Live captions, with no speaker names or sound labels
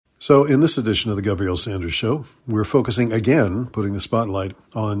So in this edition of the Gavriel Sanders Show, we're focusing again, putting the spotlight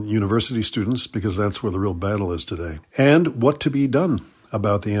on university students because that's where the real battle is today, and what to be done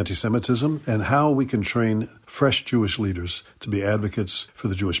about the anti-Semitism and how we can train fresh Jewish leaders to be advocates for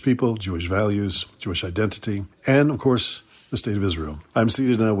the Jewish people, Jewish values, Jewish identity, and, of course, the State of Israel. I'm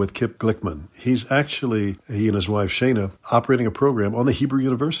seated now with Kip Glickman. He and his wife Shana, operating a program on the Hebrew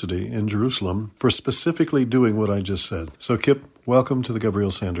University in Jerusalem for specifically doing what I just said. So, Kip, welcome to the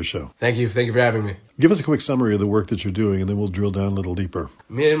Gavriel Sanders Show. Thank you. Thank you for having me. Give us a quick summary of the work that you're doing, and then we'll drill down a little deeper.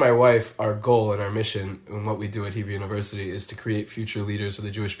 Me and my wife, our goal and our mission and what we do at Hebrew University is to create future leaders of the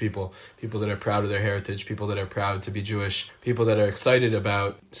Jewish people, people that are proud of their heritage, people that are proud to be Jewish, people that are excited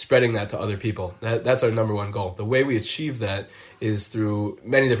about spreading that to other people. That's our number one goal. The way we achieve that is through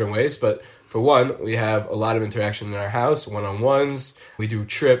many different ways, but for one, we have a lot of interaction in our house, one-on-ones. We do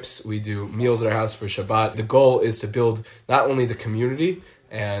trips. We do meals at our house for Shabbat. The goal is to build not only the community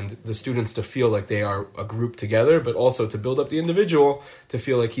and the students to feel like they are a group together, but also to build up the individual to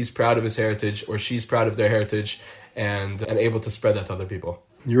feel like he's proud of his heritage or she's proud of their heritage and able to spread that to other people.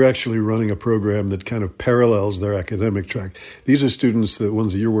 You're actually running a program that kind of parallels their academic track. These are students, the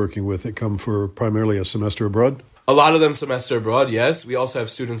ones that you're working with, that come for primarily a semester abroad? A lot of them semester abroad, yes. We also have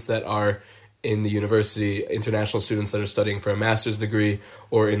students that are in the university, international students that are studying for a master's degree,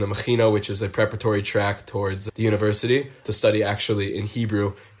 or in the Mechina, which is a preparatory track towards the university, to study actually in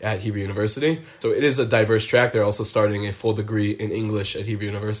Hebrew at Hebrew University. So it is a diverse track. They're also starting a full degree in English at Hebrew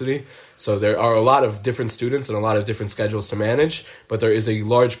University. So there are a lot of different students and a lot of different schedules to manage, but there is a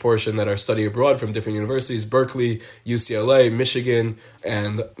large portion that are study abroad from different universities, Berkeley, UCLA, Michigan,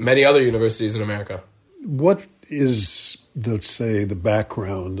 and many other universities in America. What is, let's say, the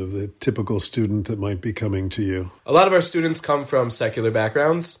background of the typical student that might be coming to you? A lot of our students come from secular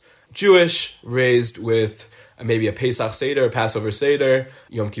backgrounds, Jewish, raised with maybe a Pesach Seder, Passover Seder,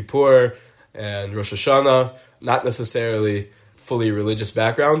 Yom Kippur, and Rosh Hashanah. Not necessarily fully religious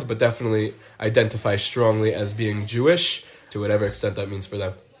background, but definitely identify strongly as being Jewish to whatever extent that means for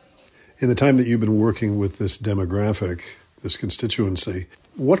them. In the time that you've been working with this demographic, this constituency,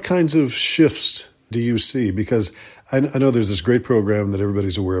 what kinds of shifts do you see? Because I know there's this great program that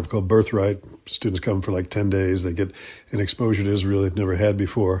everybody's aware of called Birthright. Students come for like 10 days. They get an exposure to Israel they've never had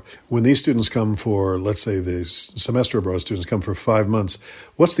before. When these students come for, let's say the semester abroad students come for 5 months,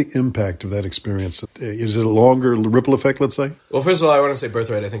 what's the impact of that experience? Is it a longer ripple effect, let's say? Well, first of all, I want to say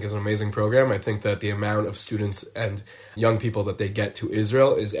Birthright, I think, is an amazing program. I think that the amount of students and young people that they get to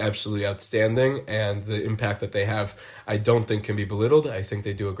Israel is absolutely outstanding, and the impact that they have, I don't think can be belittled. I think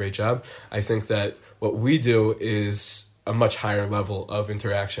they do a great job. I think that what we do is a much higher level of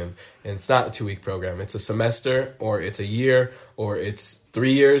interaction. And it's not a 2-week program. It's a semester, or it's a year, or it's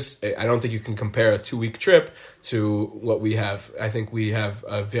 3 years. I don't think you can compare a 2-week trip to what we have. I think we have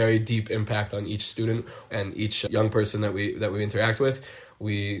a very deep impact on each student and each young person that we interact with.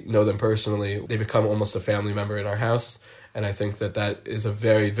 We know them personally. They become almost a family member in our house. And I think that is a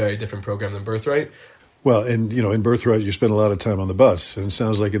very, very different program than Birthright. Well, and in Birthright, you spend a lot of time on the bus. And it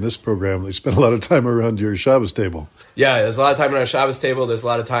sounds like in this program, you spend a lot of time around your Shabbos table. Yeah, there's a lot of time on our Shabbos table. There's a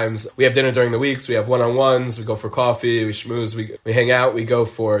lot of times we have dinner during the weeks. We have one-on-ones. We go for coffee. We schmooze. We hang out. We go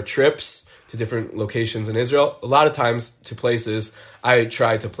for trips to different locations in Israel. A lot of times to places. I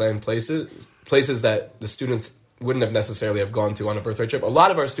try to plan places that the students wouldn't have necessarily have gone to on a Birthright trip. A lot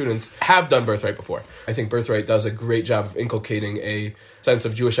of our students have done Birthright before. I think Birthright does a great job of inculcating a sense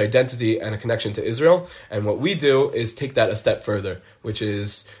of Jewish identity and a connection to Israel. And what we do is take that a step further, which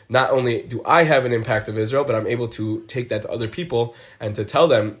is not only do I have an impact of Israel, but I'm able to take that to other people and to tell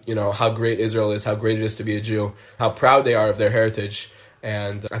them, how great Israel is, how great it is to be a Jew, how proud they are of their heritage.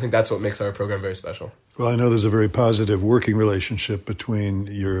 And I think that's what makes our program very special. Well, I know there's a very positive working relationship between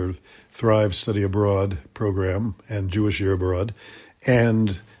your Thrive Study Abroad program and Jewish Year Abroad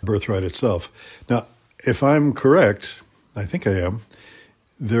and Birthright itself. Now, if I'm correct, I think I am,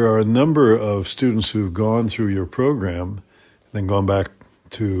 there are a number of students who've gone through your program, then gone back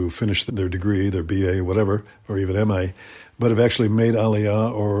to finish their degree, their BA, whatever, or even MA, but have actually made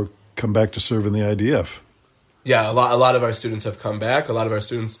Aliyah or come back to serve in the IDF. Yeah, a lot of our students have come back. A lot of our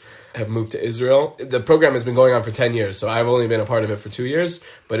students have moved to Israel. The program has been going on for 10 years, so I've only been a part of it for 2 years.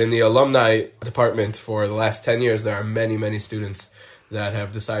 But in the alumni department for the last 10 years, there are many, many students that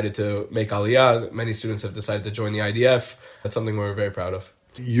have decided to make Aliyah. Many students have decided to join the IDF. That's something we're very proud of.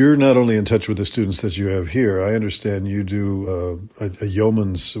 You're not only in touch with the students that you have here. I understand you do a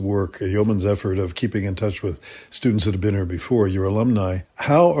yeoman's work, a yeoman's effort of keeping in touch with students that have been here before, your alumni.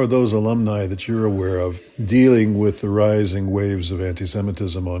 How are those alumni that you're aware of dealing with the rising waves of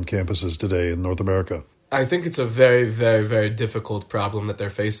anti-Semitism on campuses today in North America? I think it's a very, very, very difficult problem that they're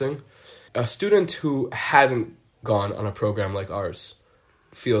facing. A student who hadn't gone on a program like ours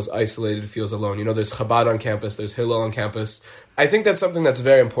feels isolated, feels alone. You know, there's Chabad on campus, there's Hillel on campus. I think that's something that's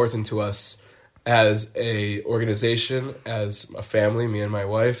very important to us as a organization, as a family, me and my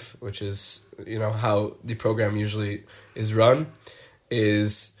wife, which is, you know, how the program usually is run,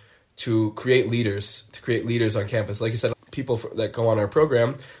 is to create leaders on campus. Like you said, people that go on our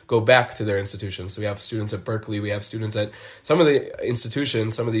program go back to their institutions. So we have students at Berkeley, we have students at some of the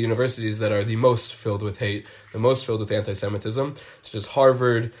institutions, some of the universities that are the most filled with hate, the most filled with anti-Semitism, such as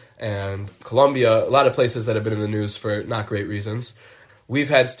Harvard and Columbia, a lot of places that have been in the news for not great reasons. We've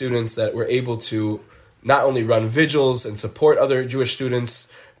had students that were able to not only run vigils and support other Jewish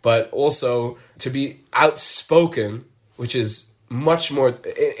students, but also to be outspoken, which is much more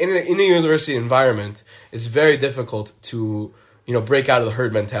in a university environment. It's very difficult to, you know, break out of the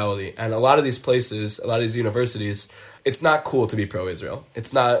herd mentality. And a lot of these places, a lot of these universities, it's not cool to be pro-Israel.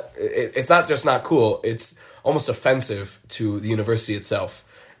 It's not just not cool. It's almost offensive to the university itself.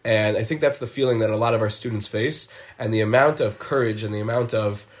 And I think that's the feeling that a lot of our students face, and the amount of courage and the amount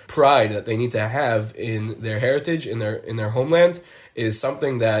of pride that they need to have in their heritage, in their homeland, is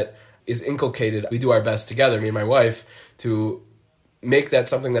something that is inculcated. We do our best together, me and my wife, to make that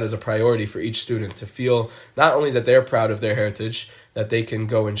something that is a priority for each student, to feel not only that they're proud of their heritage, that they can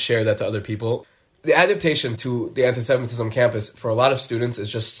go and share that to other people. The adaptation to the anti-Semitism campus for a lot of students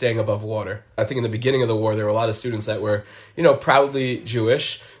is just staying above water. I think in the beginning of the war, there were a lot of students that were, you know, proudly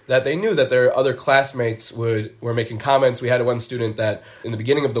Jewish, that they knew that their other classmates were making comments. We had one student that in the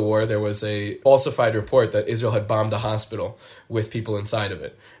beginning of the war, there was a falsified report that Israel had bombed a hospital with people inside of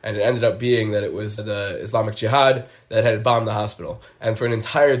it. And it ended up being that it was the Islamic Jihad that had bombed the hospital. And for an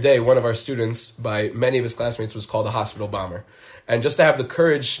entire day, one of our students, by many of his classmates, was called a hospital bomber. And just to have the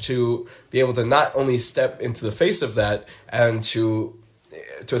courage to be able to not only step into the face of that, and to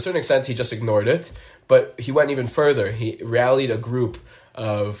a certain extent, he just ignored it, but he went even further. He rallied a group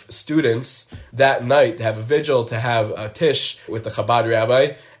of students that night to have a vigil, to have a tish with the Chabad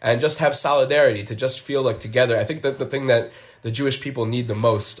rabbi, and just have solidarity, to just feel like together. I think that the thing that the Jewish people need the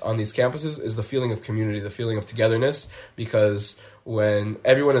most on these campuses is the feeling of community, the feeling of togetherness, because when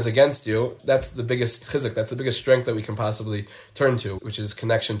everyone is against you, that's the biggest chizuk, that's the biggest strength that we can possibly turn to, which is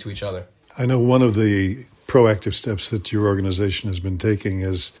connection to each other. I know one of the proactive steps that your organization has been taking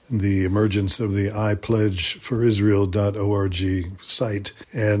is the emergence of the ipledgeforisrael.org site.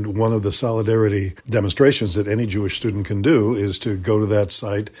 And one of the solidarity demonstrations that any Jewish student can do is to go to that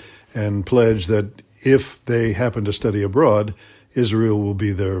site and pledge that if they happen to study abroad, Israel will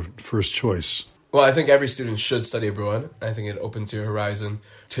be their first choice. Well, I think every student should study abroad. I think it opens your horizon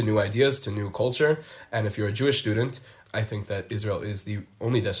to new ideas, to new culture. And if you're a Jewish student, I think that Israel is the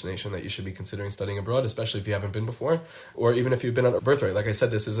only destination that you should be considering studying abroad, especially if you haven't been before, or even if you've been on a birthright. Like I said,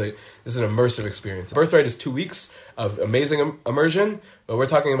 this is an immersive experience. Birthright is 2 weeks of amazing immersion, but we're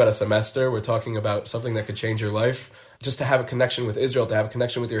talking about a semester. We're talking about something that could change your life. Just to have a connection with Israel, to have a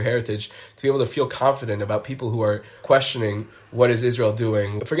connection with your heritage, to be able to feel confident about people who are questioning what is Israel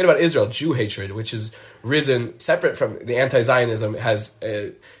doing. Forget about Israel, Jew hatred, which has risen separate from the anti-Zionism, has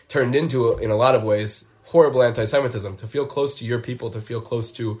turned into, in a lot of ways, horrible anti-Semitism. To feel close to your people, to feel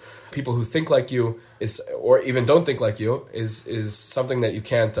close to people who think like you, or even don't think like you, is something that you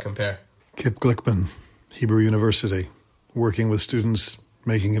can't compare. Kip Glickman, Hebrew University, working with students,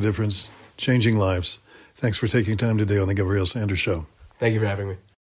 making a difference, changing lives. Thanks for taking time today on the Gavriel Sanders Show. Thank you for having me.